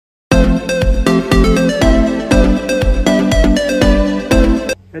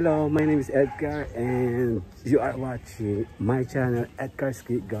Hello, my name is Edgar and you are watching my channel, Edgar's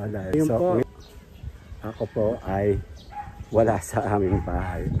Gala. So, ako po ay wala sa aming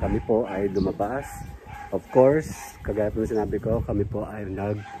bahay. Kami po ay lumabas. Of course, kagaya po na sinabi ko, kami po ay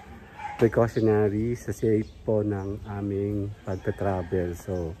nag-precautionary sa safe po ng aming pagta-travel.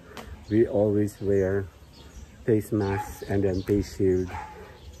 So, we always wear face mask and then face shield.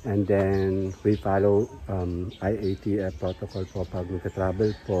 And then we follow IATF protocol po pag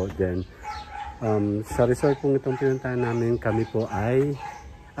nagka-travel po. Then sa resort pong itong pinuntahan namin, kami po ay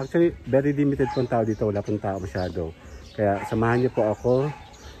actually very limited pong tao dito, wala pong tao masyado. Kaya samahan niyo po ako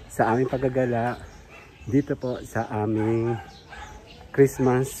sa aming paggagala dito po sa aming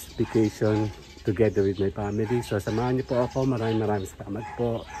Christmas vacation together with my family. So samahan niyo po ako, maraming salamat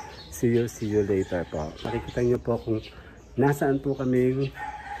po. See you later po. Makikita niyo po kung nasaan po kaming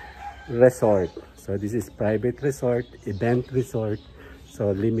resort. So this is private resort, event resort.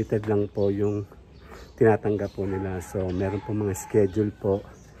 So limited lang po yung tinatanggap po nila. So meron po mga schedule po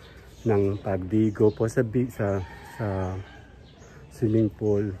ng pagdigo po sa swimming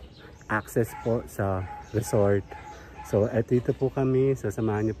pool, access po sa resort. So dito po kami,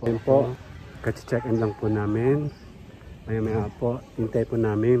 sasamahan niyo po. Kasi-check-in lang po namin. Maya po, hintay po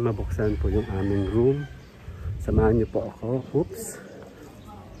namin mabuksan po yung aming room. Samahan niyo po ako. Oops.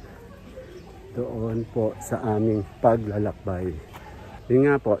 Doon po sa aming paglalakbay. Yun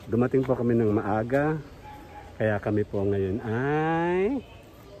nga po, dumating po kami ng maaga. Kaya kami po ngayon ay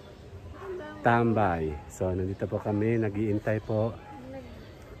tambay. So nandito po kami, nag-iintay po.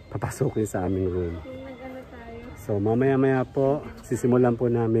 Papasukin sa aming room. So mamaya po, sisimulan po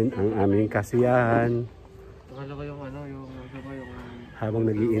namin ang aming kasiyahan. Habang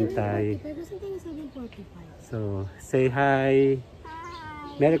nag-iintay. So say hi.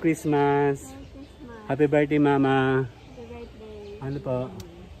 Merry Christmas. Happy birthday, Mama. Happy birthday. Ano po?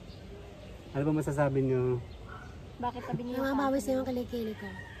 Ano ba masasabi niyo? Bakit sabi niyo? Mamawis na yung kilikili ko.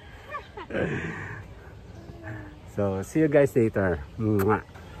 So, see you guys later. Mwah.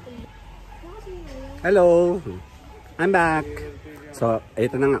 Hello. I'm back. So,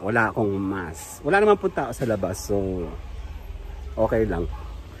 ito na nga. Wala akong mask. Wala naman po tao sa labas. So, okay lang.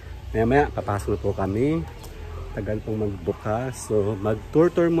 Maya, papasok na po kami. Tagal pong magbukas. So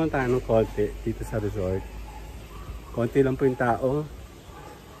mag-tour muna tayo ng konti dito sa resort. Konti lang po yung tao.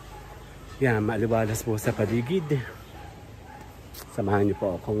 Yan, maliwalas po sa paligid. Samahan niyo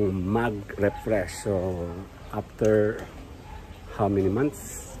po akong mag-refresh. So after how many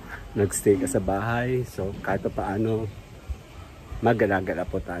months nagstay ka sa bahay. So kahit pa paano magala-gala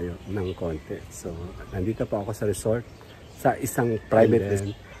po tayo ng konti. So nandito po ako sa resort sa isang private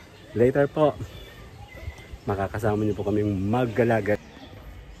resort. Later po makakasama niyo po kaming maggalagat.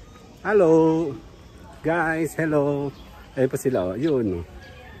 Hello guys, hello. Ayun po sila, oh. Yun.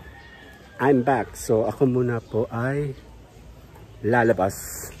 I'm back. So ako muna po ay lalabas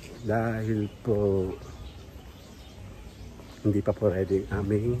dahil po hindi pa po ready ang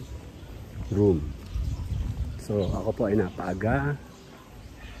aming room. So ako po ay napaaga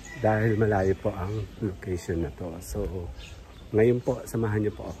dahil malayo po ang location na to. So ngayon po samahan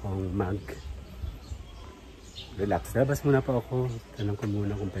niyo po akong relax. Labas muna po ako. Tanong ko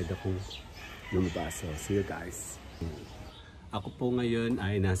muna kung pwede akong lumabas. So, see you guys. Ako po ngayon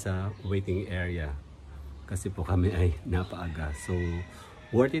ay nasa waiting area. Kasi po kami ay napaaga. So,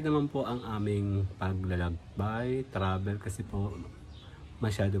 worth it naman po ang aming paglalakbay, travel. Kasi po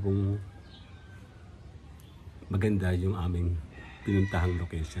masyado pong maganda yung aming pinuntahang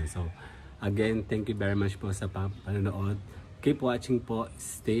location. So, again, thank you very much po sa panonood. Keep watching po.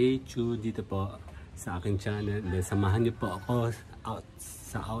 Stay tuned dito po sa aking channel. Then samahan niyo po ako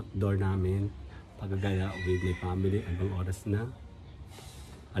sa outdoor namin paggagala with my family. Anong oras na?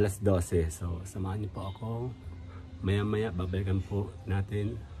 Alas 12. So samahan niyo po ako. Maya babalikan po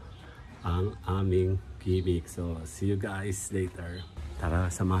natin ang aming kibig. So see you guys later. Tara,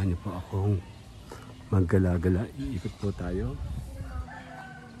 samahan niyo po akong maggala-gala. Iikot po tayo.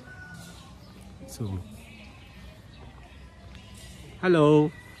 So hello.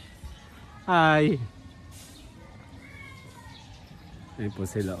 Hi! Ayun po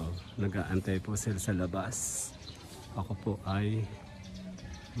sila, oh. Nag-aantay po sila sa labas. Ako po ay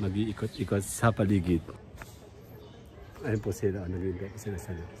mag-iikot-ikot sa paligid. Ayun po sila, nag-iikot sila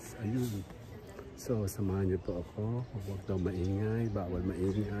sa labas. Ayun. So, samahan niyo po ako. Huwag daw maingay, bawal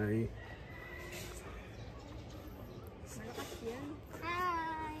maingay.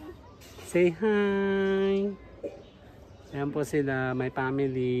 Hi! Say hi! Ayan po sila, my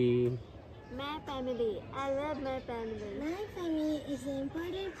family. My family. I love my family. My family is an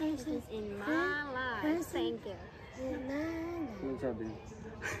important person in my life. Thank you. Ano sabi?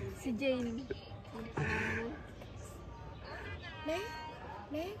 Si Jane.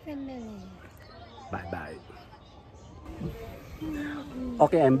 Bye-bye.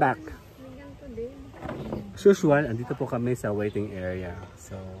 Okay, I'm back. As usual, andito po kami sa waiting area.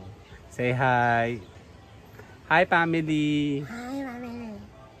 So, say hi. Hi, family. Hi, mami.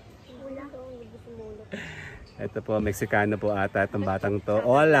 Ito po, Mexicano po ata itong batang to.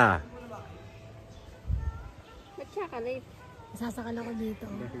 Hola! Ba't chocolate? Sasakal ako dito.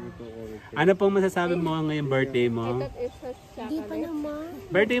 Ano pong masasabi mo ngayong birthday mo? That is a Hindi pa chocolate. naman.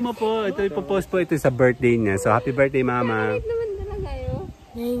 Birthday mo po. Ito ipopost po ito sa birthday niya. So, happy birthday, Mama. Chocolate naman talaga yun.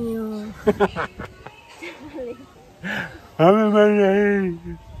 Thank you. Happy birthday!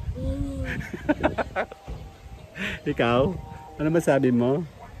 Ikaw? Ano masabi mo?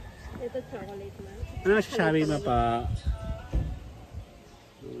 Ito chocolate na. Ano masasabi mo pa?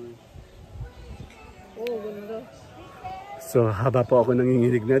 Oh, ganda. So, haba po ako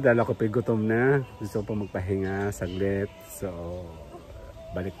nanginginig na dahil ako po'y gutom na. Gusto ko po magpahinga saglit. So,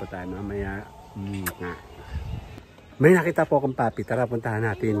 balik po tayo mamaya. May nakita po akong papi. Tara, puntahan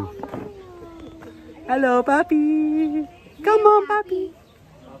natin. Hello, papi! Come on, papi!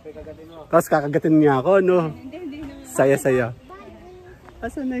 Tapos kakagatin niya ako, no? Saya-saya.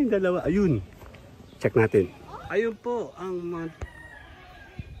 Asan na yung dalawa? Ayun. Check natin. Ayun po ang mga...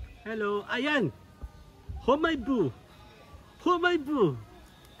 Hello. Ayan! Oh my boo! Oh my boo!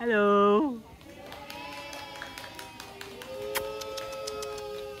 Hello!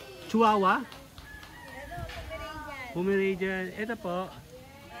 Chihuahua? Pomeranian. Ito po.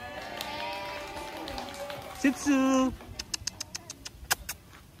 Shih Tzu!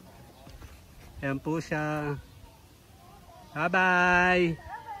 Ayan po siya. Bye-bye!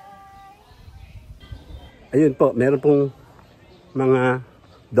 Ayun po, meron pong mga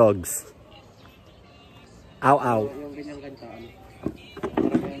dogs. Aw-aw. Yung ganyang kanta,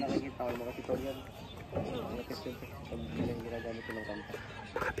 parang yung nakikita ko, mga tito yan. Kasi pag yung ginagamit ko ng kanta.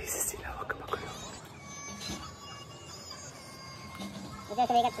 Mga busy sila, huwag ka magulo.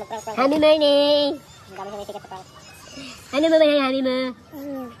 Happy birthday! Ano ba happy mo?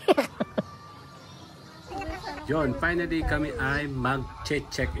 Yun, finally kami ay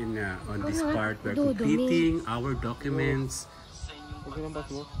mag-check-in na on this part. We're completing our documents. Huwag yung bus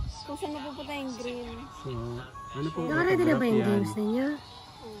mo. Kung saan napupunta yung green. So, ano pong Nakaredy na ba yung autograph games ninyo?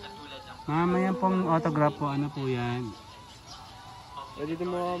 Mamaya pong autograph po, ano po yan? Pwede din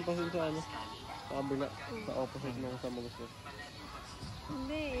mo kampasin sa ano? Sa kabila, sa opposite nung sa mga gusto.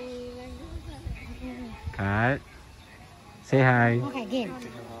 Hindi eh. Kat, say hi. Okay, game.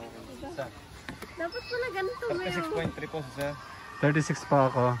 Dapat pala ganito mo yun. 36.3 po sa 36 po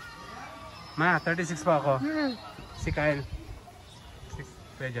ako. Ma, 36 po ako. Si Kyle.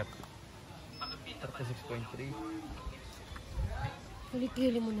 Pwede. 36.3.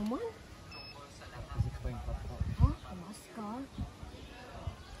 Kulikili mo naman. 36.4 po. Ha? Tamas ka?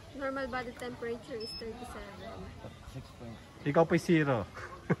 Normal body temperature is 37. 36.3. Ikaw po'y 0.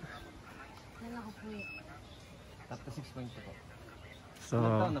 Wala ko po eh. 36.2 po. So,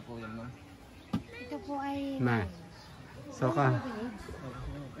 Ilang taon na po yan, ma'am? Ito po ay... na. So ka.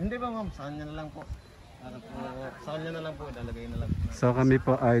 Hindi ba, ma'am? Sa kanya na lang po. Ano po, sa kanya na lang po, ilalagay na lang. So kami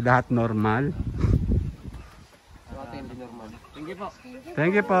po ay lahat normal. Sa atin, hindi normal. Thank you po.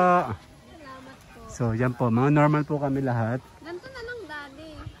 Thank you po. So yan po, mga normal po kami lahat. Ganito na lang dali.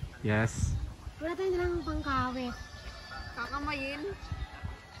 Yes. Wala tayong nilang pangkawit. Kakamayin.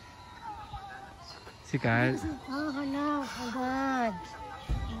 Si Kyle. Oh, hala. Oh, God.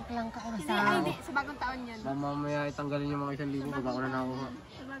 Lang ka Hindi, sa... hindi. Sa bagong taon yan. Mamaya itanggalin yung mga 1,000 pag ako na nakuha.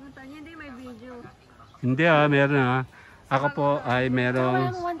 Sa bagong taon yan. Hindi, may video. Hindi meron Ako po ay merong...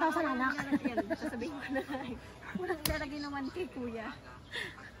 Walang 1,000 anak. Yan, sasabihin ko na lang. Walang lalagay ng 1K, kuya.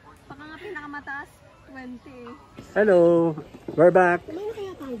 Baka nga pinakamataas, 20. Hello! We're back! Kumain na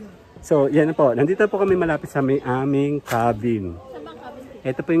kaya tayo? So yan po, nandito po kami malapit sa may aming cabin. Sa bang cabin?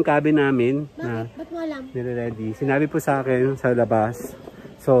 Ito po yung cabin namin na Ba't mo alam? nire-ready. Sinabi po sa akin sa labas.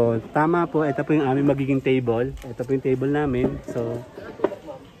 So tama po, ito po yung aming magiging table. Ito po yung table namin. So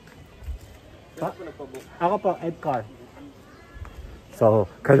ako po, Edcar. So,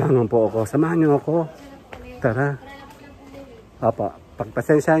 kailangan po ako. Samahan niyo ako. Tara. Opo,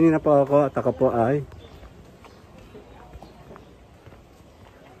 pagpasensyahan niyo na po ako at ako po ay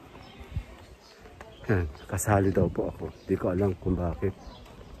kasali daw po ako. Hindi ko alam kung bakit.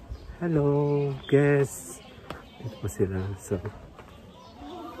 Hello, guys. Ito po sila. So,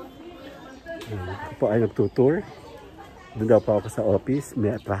 ako po ay nagtutour. Doon daw po ako sa office.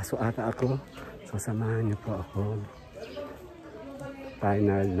 May atraso ata ako. So, samahan niyo po ako.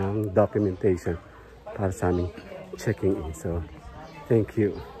 Final ng documentation para sa aming checking in. So, thank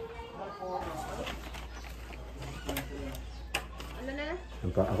you.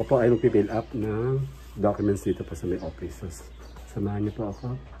 Ako po ay magpipill up ng documents dito po sa may office. So, samahan niyo po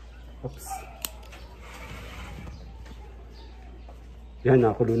ako. Oops. Yan,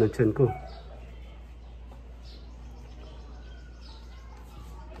 nakakulo ng tiyan ko.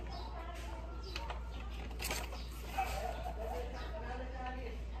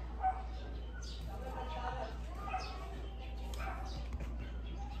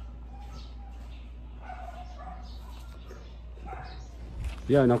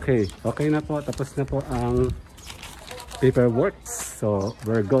 Yan, okay. Okay na po. Tapos na po ang paperwork. So,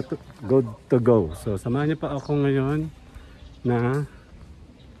 we're good to go. So, samahan niyo pa ako ngayon na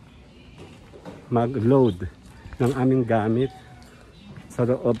mag-load ng aming gamit sa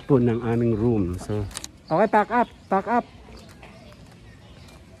loob po ng aming room. So, okay, pack up. Pack up.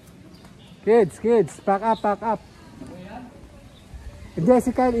 Kids, pack up.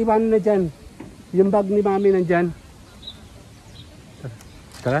 Jessica, iwan na dyan. Yung bag ni mami nandyan.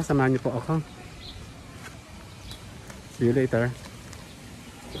 Tara, samahan niyo po ako. See you later.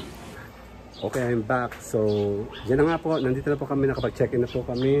 Okay, I'm back. So, yan na nga po. Nandito na po kami. Nakapag-check-in na po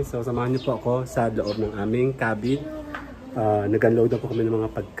kami. So, samahan niyo po ako sa loob ng aming cabin. Nag-unload na po kami ng mga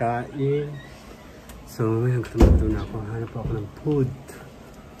pagkain. So, ngayon, gutom na ako. Hanap po ako ng food.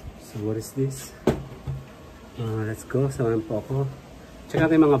 So, what is this? Let's go. Samahan po ako. Check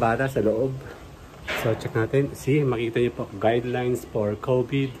natin yung mga bata sa loob. So, check natin. See, makita niyo po guidelines for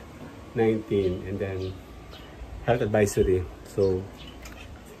COVID-19 and then health advisory. So,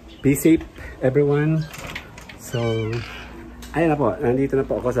 be safe, everyone. So, ayun na po. Nandito na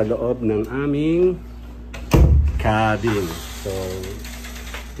po ako sa loob ng aming cabin. So,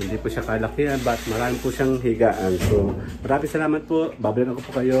 hindi po siya kalakihan but marami po siyang higaan. So, maraming salamat po. Babalan ako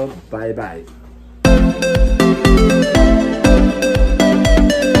po kayo. Bye-bye.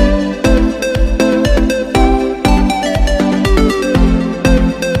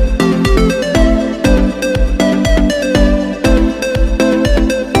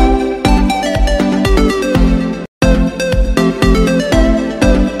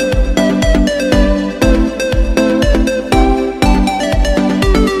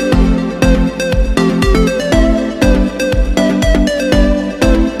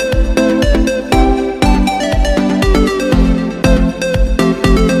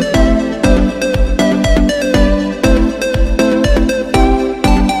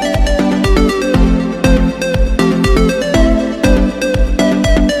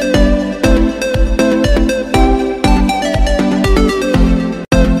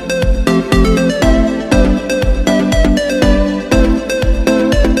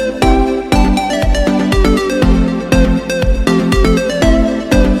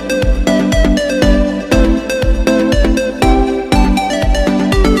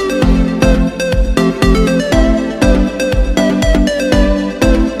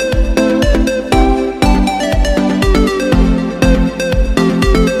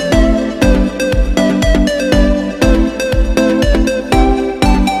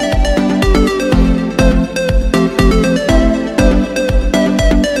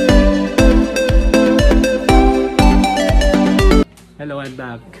 I'm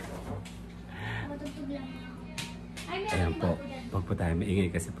back. Ayan po. Huwag po tayo maingay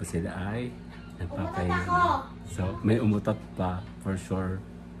kasi po sila ay nagpapahinga. So, may umutot pa for sure.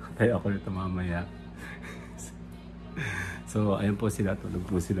 Tayo ako nito mamaya. So, ayan po sila. Tulog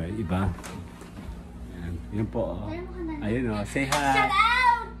po sila. Iba. Ayan. Yun po. Oh. Ayun o. Say hi. Shout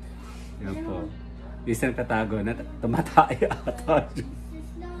out! Yun po. Isang katago na tumataya.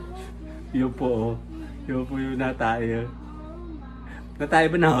 Yun po. Yun po yung nataya.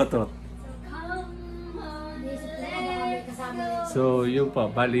 Nataya ba na otot? So, yun po.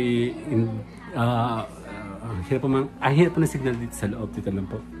 Bali, hirap po ng signal dito sa loob. Dito lang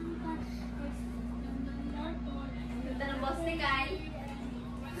po.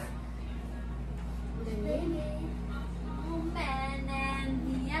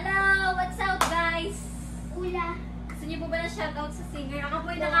 Gusto niyo po ba na shoutout sa singer? Ako po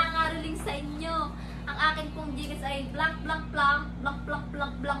ay nakakaroling sa inyo. Ang akin pong gigas ay blank blank blank blank blank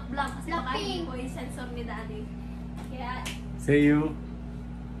blank blank blank kasi baka hindi po yung sensor ni Daddy. Kaya say you.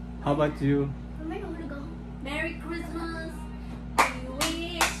 How about you? Merry Christmas. We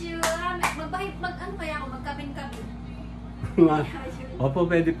wish you ano kaya ako magkabin-kabin. Opo,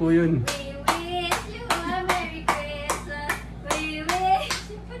 pwede po yun. We wish you a Merry Christmas. We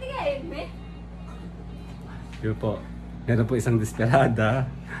wish you. Pwede ka yun, me? Yun po. Meron po isang desperada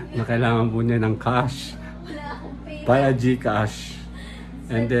na kailangan po niya ng cash. Wala akong pera. Via GCash.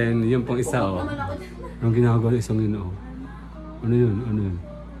 And then, yung pong isa, oh. Ang ginagawa ng isang yun, oh. Ano yun? Ano yun?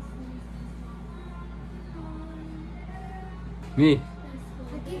 Mi?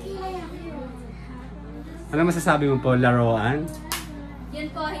 Ano masasabi mo po, laruan? Yun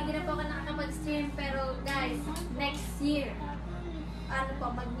po, hindi na po ako nakakapag-stream, pero guys, next year, ano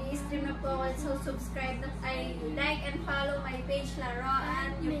po, mag-i-stream na po ako, so subscribe na, ay like and follow my page,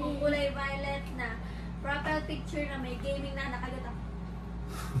 laruan, yung pong kulay violet na profile picture na may gaming na nakagata.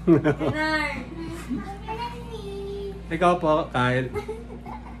 Ganun. Ikaw po, Kyle.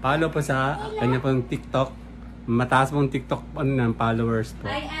 Follow po sa kanya pong TikTok. Mataas mong TikTok ng followers po.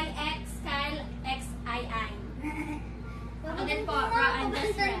 IIX, Kyle, XII. And then po, Ra and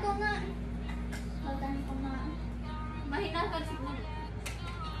Desra. Mahina ka signal.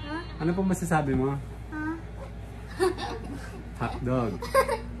 Ano po masasabi mo? Hotdog.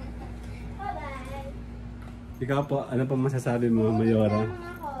 Ikaw po, ano po masasabi mo, Mayora?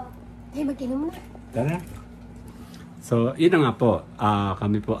 Ay, mag-inom na. Tara. So, yun na nga po.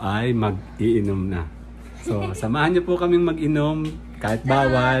 Kami po ay mag-iinom na. So, samahan niyo po kaming mag-inom kahit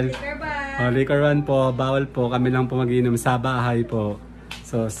bawal. Liquor ban po, bawal po. Kami lang po mag-iinom sa bahay po.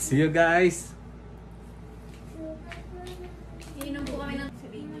 So, see you guys. Iinom po kami ng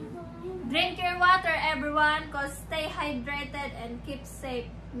drink your water, everyone, cause stay hydrated and keep safe.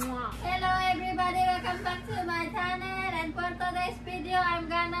 Mwah. Hello everybody, welcome back to my channel, and for today's video,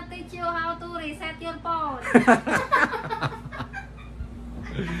 I'm gonna teach you how to reset your phone.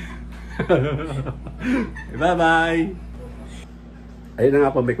 Bye-bye! Ayun na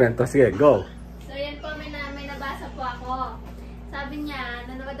nga po, may kwento. Sige, go! So yan po, may nabasa po ako. Sabi niya,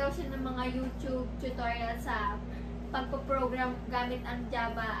 nanood daw siya ng mga YouTube tutorial sa pagpo-program gamit ang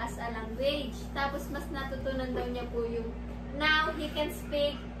Java as a language. Tapos mas natutunan daw niya po yung now he can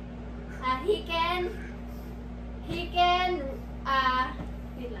speak, he can,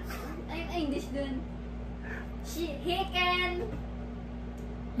 wait lang, ay English dun. He can,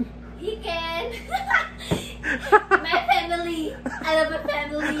 my family, I love my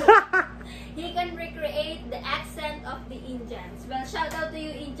family. He can recreate the accent of the Indians. Well, shout out to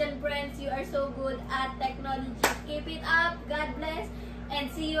you Indian friends, you are so good at technology. Keep it up, God bless,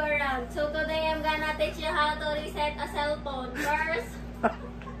 and see you around. So today I'm gonna teach you how to reset a cell phone first.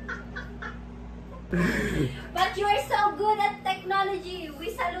 But you are so good at technology.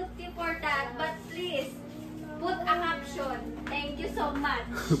 We salute you for that. But please, put a caption. Thank you so much.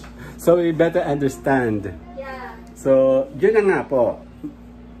 So we better understand. Yeah. So, yun na nga po.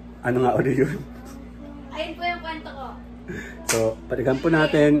 Ano nga ulit yun? Ayun po yung kwento ko. So, palikan po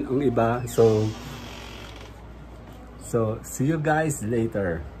natin ang iba. So, see you guys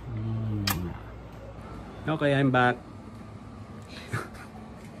later. Okay, I'm back.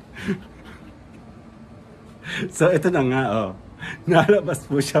 So, ito na nga, oh. Nalabas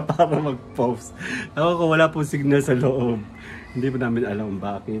po siya para mag-post. Ako ko wala po signal sa loob. Hindi po namin alam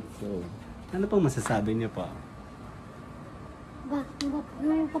bakit. So, ano pong masasabi niyo pa? Bakit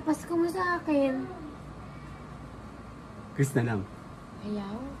yung papasko mo sa akin? Chris na lang.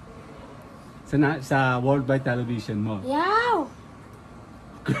 Ayaw. Sa worldwide television mo. Ayaw!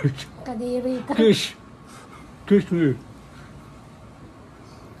 Kadiri ka. Kiss! Kiss me!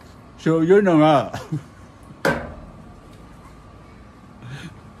 So, yun na nga.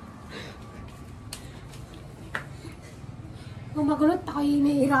 Kung magunot ako,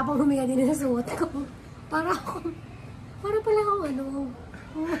 hinihirapan huminga din sa suot ko. Para pala akong ano.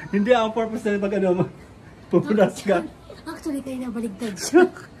 Hindi ang purpose na pag ano, pupunas ka. Actually, kayo nabaligtad siya.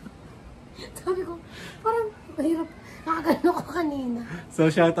 Sabi ko, parang mahirap. Nakagano ko kanina. So,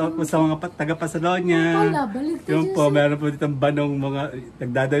 shoutout po sa mga taga-Pasalonia. Wala, baligtad Yung po, meron po ditong banong mga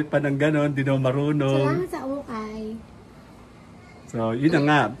nagdadawit pa ng ganon, di na marunong. Salamat sa ukay. So, yun na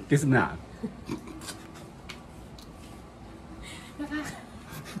nga. Kiss na.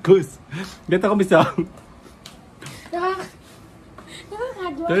 Kus. Gata kami sa...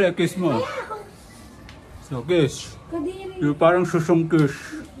 Nakakadwa. Dali, kiss mo. So, kiss. Kadiri. Yung parang susong kiss.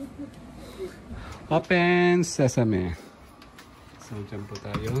 Open sesame. So, dyan po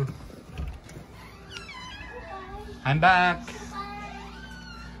tayo. I'm back!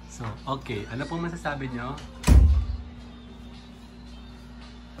 So, okay. Ano pong masasabi nyo?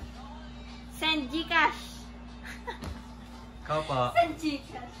 Send Gcash. Ikaw po. Send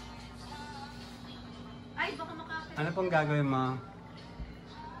Gcash. Ay, baka makakita. Ano pong gagawin mo?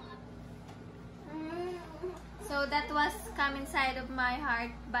 So that was Come Inside of My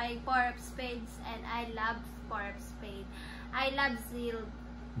Heart by Four of Spades, and I love Four of Spades. I love Zil.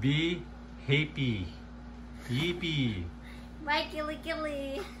 Be happy. Yippee. Bye, Killy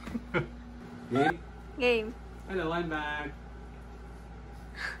Killy. Game? Game. Hello, I'm back.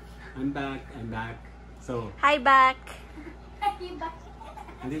 I'm back. So, Hi back!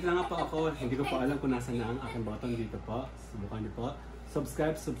 andito lang nga po ako. Hindi ko po alam kung nasa na ang aking button dito po. Subukan niyo po.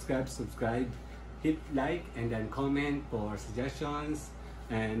 Subscribe. Hit like and then comment for suggestions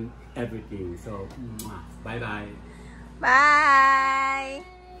and everything. So, bye-bye. Bye!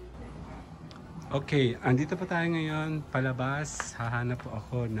 Okay, andito po tayo ngayon. Palabas, hahanap po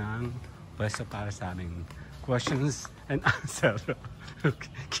ako ng pwesto para sa aming questions and answer.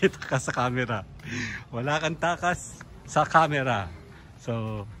 Kita ka sa camera. Wala kang takas sa camera.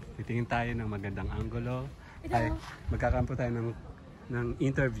 So, titingin tayo ng magandang angulo. Ay, magkakampo tayo ng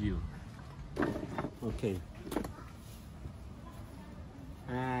interview. Okay.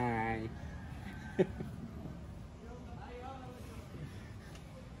 Hi.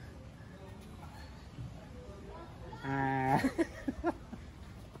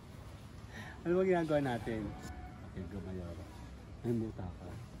 Ano ba ginagawa natin? Okay, gumayara. May muta ka.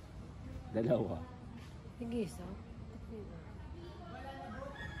 Dalawa. Sige, so.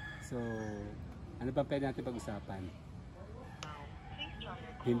 So, ano pa pwede natin pag-usapan?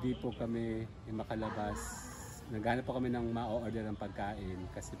 Hindi po kami makalabas. Naghanap po kami ng ma-order ng pagkain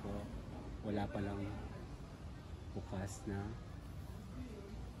kasi po wala pa lang bukas na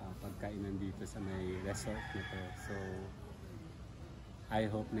pagkainan dito sa may resort na to. So, I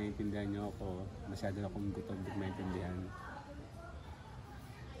hope naiintindihan nyo ako. Masyado na akong gutom, hindi maintindihan.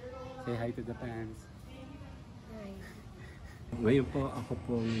 Say hi to the fans. Hi. Ngayon po, ako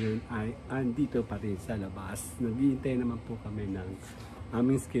po ngayon ay andito pa rin sa labas. Naghihintay naman po kami ng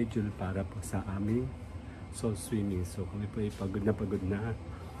aming schedule para po sa aming soul swimming. So kami po ay pagod na.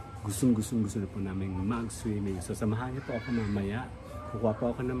 Gusto na po namin mag-swimming. So samahan niyo po ako mamaya. Kukuha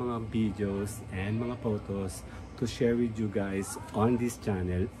po ako ng mga videos and mga photos to share with you guys on this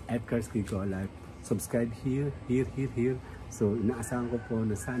channel, Edgar's Kiko Life. Subscribe here. So inaasahan ko po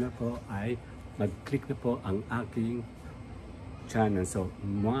na sana po ay mag-click na po ang aking channel. So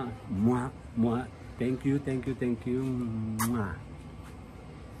thank you.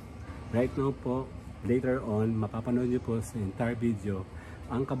 Right now po, later on, mapapanood niyo po sa entire video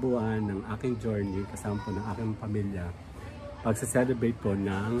ang kabuuan ng aking journey kasama po ng aking pamilya pagsa-celebrate po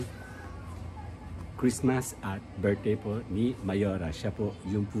ng Christmas at birthday po ni Mayora. Siya po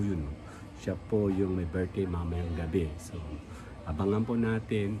yun. Siya po yung may birthday mamayang gabi. So, abangan po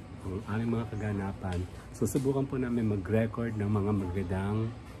natin ang aming mga kaganapan. Susubukan po namin mag-record ng mga magandang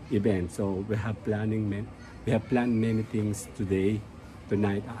events. So, we have planned many things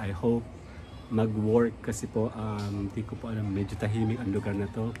tonight. I hope mag-work kasi po hindi ko po alam, medyo tahimik ang lugar na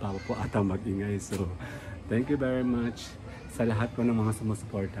to, para po atang mag-ingay. So thank you very much sa lahat po ng mga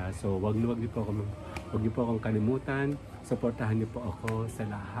sumusuporta. So wag niyo po akong kalimutan, suportahan niyo po ako sa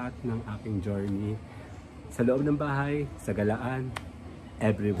lahat ng aking journey sa loob ng bahay, sa galaan,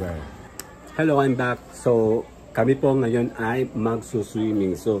 everywhere. Hello, I'm back. So kami po ngayon ay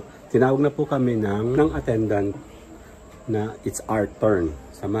magsuswimming. So tinawag na po kami ng attendant na it's our turn.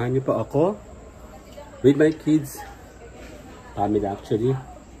 Samahan niyo po ako with my kids, family actually,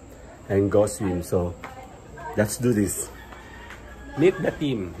 and go swim. So let's do this. Meet the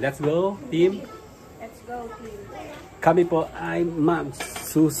team. Let's go, team. Let's go, team. Kami po ay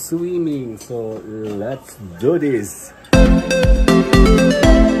mag-swimming. So let's do this.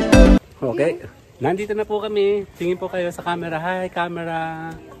 Okay, nandito na po kami. Tingin po kayo sa camera. Hi,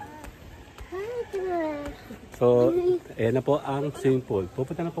 camera. So, ayan na po ang swimming pool.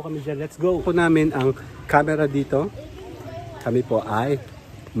 Pupunta na po kami dyan. Let's go! Po namin ang camera dito. Kami po ay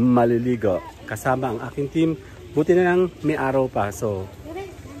maliligo. Kasama ang aking team. Buti na lang may araw pa. So,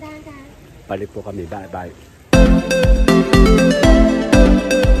 balik po kami. Bye-bye.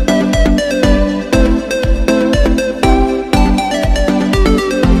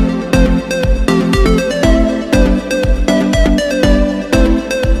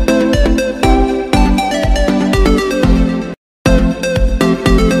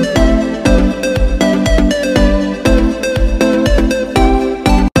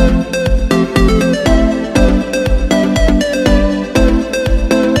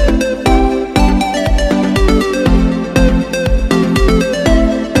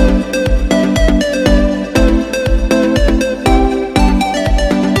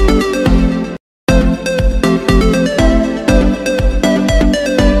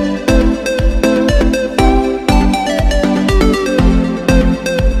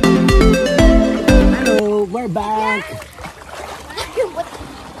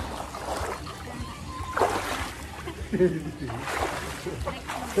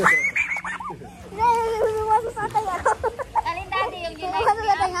 Alin dati yung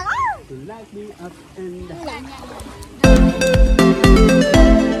Light me up and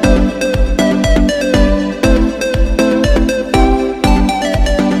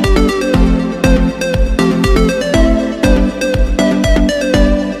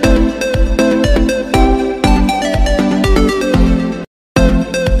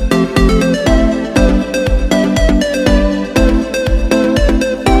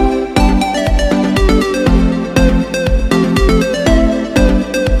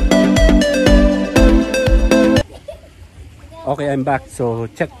I'm back.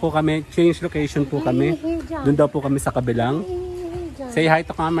 So, check po kami. Change location po kami. Doon daw po kami sa kabilang. Say hi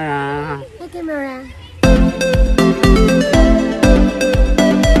to camera. Hi, camera.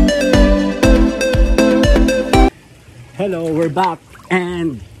 Hello, we're back.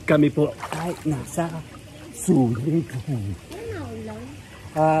 And kami po ay nasa swimming pool.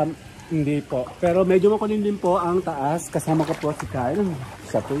 Hindi po. Pero medyo makulim din po ang taas. Kasama ko po si Kyle.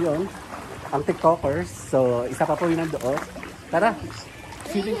 Siya po yun. Ang TikTokers. So, isa pa po yun nandoon. Tara,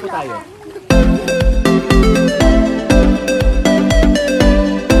 swimming po tayo.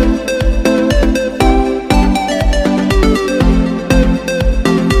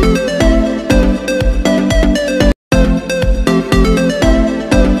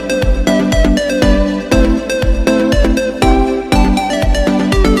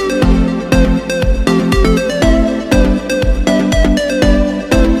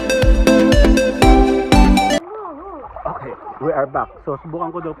 We are back. So,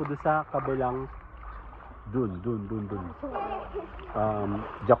 subukan ko daw po doon sa kabilang dun.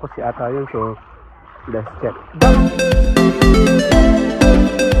 Jacuzzi ata yun. So, let's check.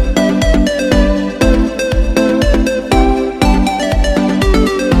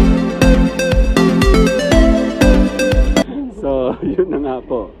 So, yun na nga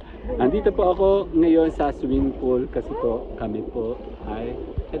po. Andito po ako ngayon sa swimming pool kasi po kami po ay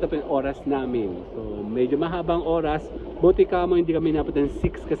ito po yung oras namin. So, medyo mahabang oras. Buti ka mo, hindi kami napunta ng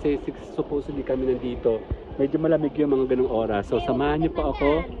 6 kasi 6 supposedly kami nandito. Medyo malamig yung mga ganong oras. So, samahan niyo po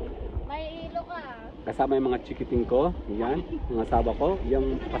ako. May ilo ka. Kasama yung mga chikiting ko. Yan. Mga saba ko.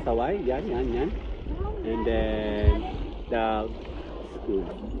 Yung pasaway. Yan. And then, the school.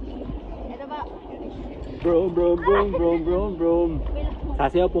 Ito ba? Brom.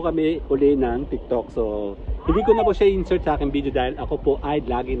 Sasayaw po kami uli ng TikTok. So, hindi ko na po siya insert sa aking video dahil ako po ay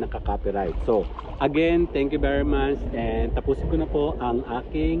lagi nakaka-copyright. So, again, thank you very much. And tapusin ko na po ang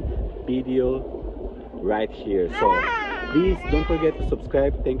aking video right here. So, please don't forget to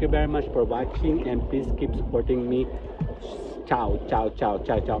subscribe. Thank you very much for watching and please keep supporting me. Ciao.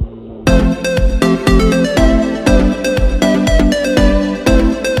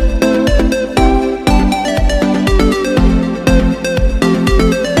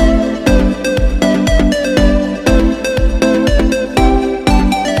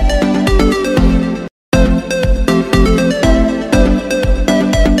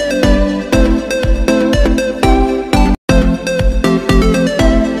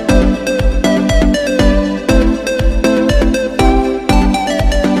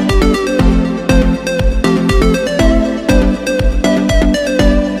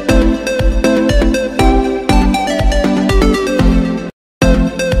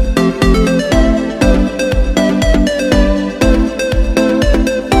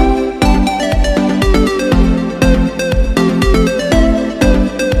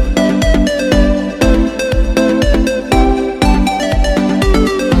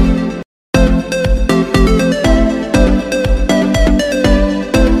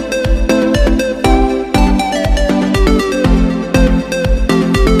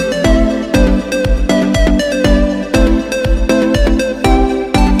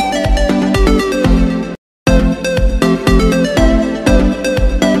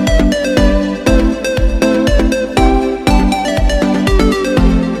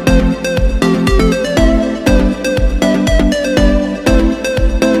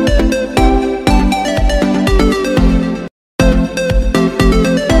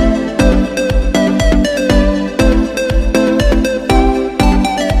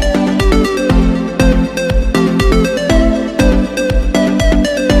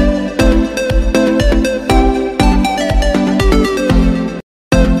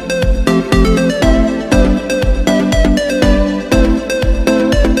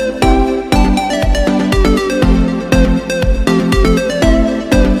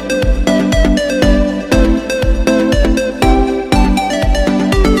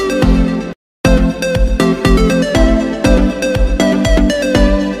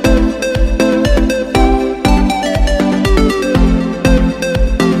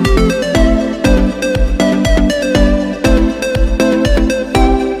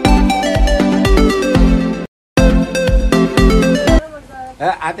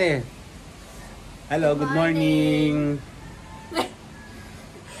 Ate. Hello, good morning.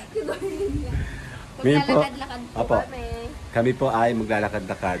 Ngayon po, Maglalakad-lakad po opo, kami. kami po ay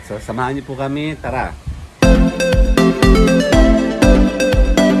maglalakad-lakad. So, samahan niyo po kami. Tara.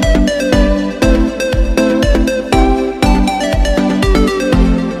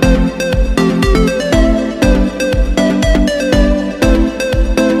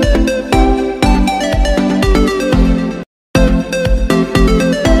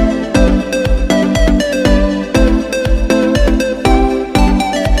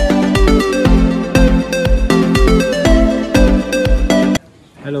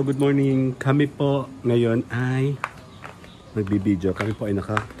 kami po ngayon ay magbibideo. Kami po ay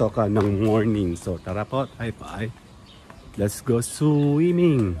nakatoka ng morning. So tara po, tayo po ay let's go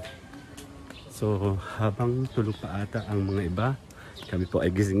swimming. So habang tulog pa ata ang mga iba, kami po ay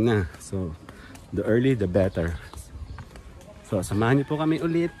gising na. So the early the better. So samahan niyo po kami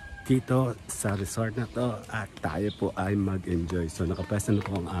ulit dito sa resort na to at tayo po ay mag-enjoy. So nakapwesto na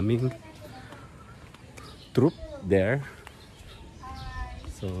po ang aming troop there.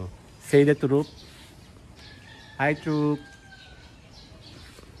 So say the troop. Hi troop.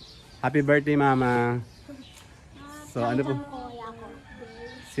 Happy birthday mama. So ano po?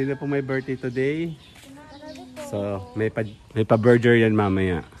 Sino po may birthday today? So may pa-burger yan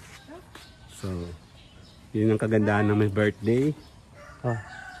mamaya. So yun ang kagandahan ng may birthday. Oh.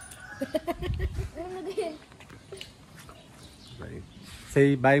 Okay.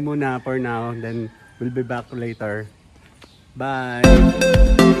 Say bye muna for now, then we'll be back later. Bye!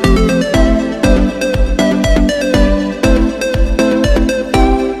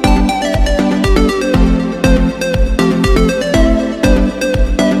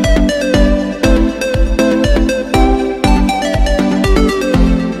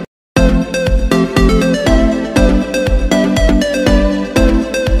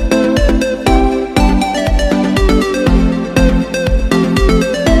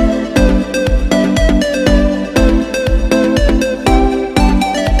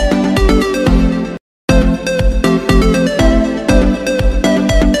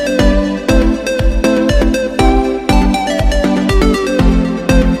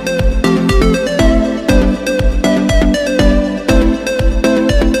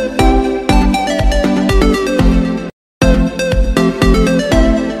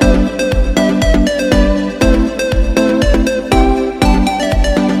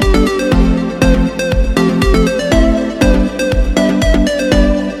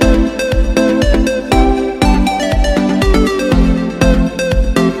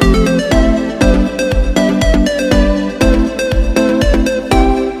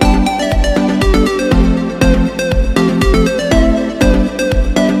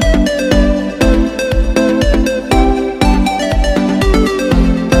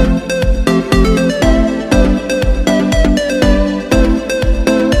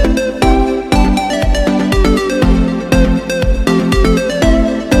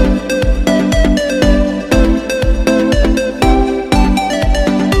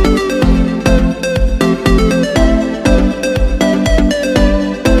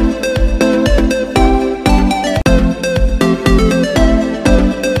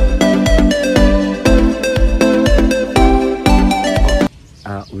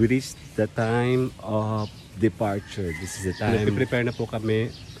 We reached the time of departure. This is the time. Prepare na po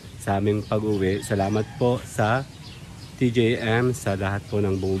kami sa aming pag-uwi. Salamat po sa TJM, sa lahat po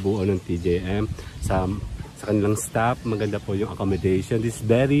ng bumubuo ng TJM, sa kanilang staff. Maganda po yung accommodation. This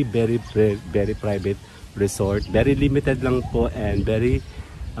very private resort. Very limited lang po and very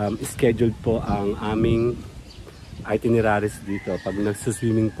scheduled po ang aming itineraries dito. Pag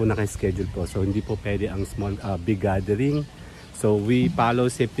nagsuswimming po naka-schedule po. So hindi po pwede ang big gathering. So we follow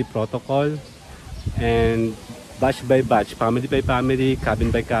safety protocol and batch by batch, family by family,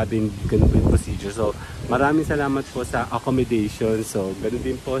 cabin by cabin, ganun po yung procedure. So maraming salamat po sa accommodation. So ganun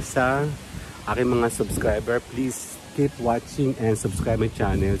din po sa aking mga subscriber. Please keep watching and subscribe my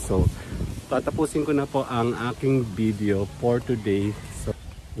channel. So tatapusin ko na po ang aking video for today. So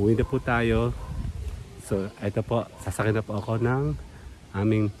uwi na po tayo. So ito po, sasakyan na po ako ng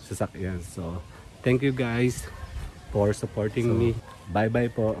aming sasakyan. So thank you guys for supporting me. Bye bye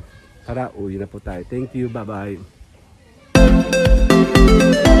po. Tara, uwi na po tayo. Thank you. Bye bye.